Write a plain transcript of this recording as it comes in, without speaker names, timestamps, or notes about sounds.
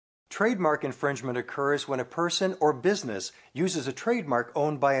Trademark infringement occurs when a person or business uses a trademark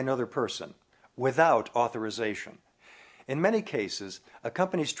owned by another person without authorization. In many cases, a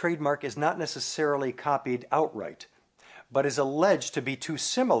company's trademark is not necessarily copied outright, but is alleged to be too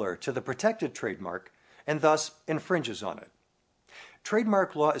similar to the protected trademark and thus infringes on it.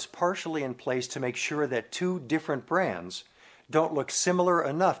 Trademark law is partially in place to make sure that two different brands don't look similar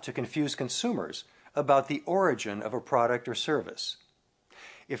enough to confuse consumers about the origin of a product or service.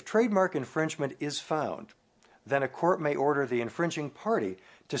 If trademark infringement is found, then a court may order the infringing party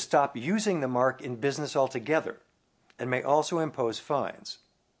to stop using the mark in business altogether and may also impose fines.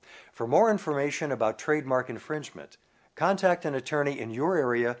 For more information about trademark infringement, contact an attorney in your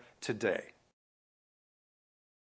area today.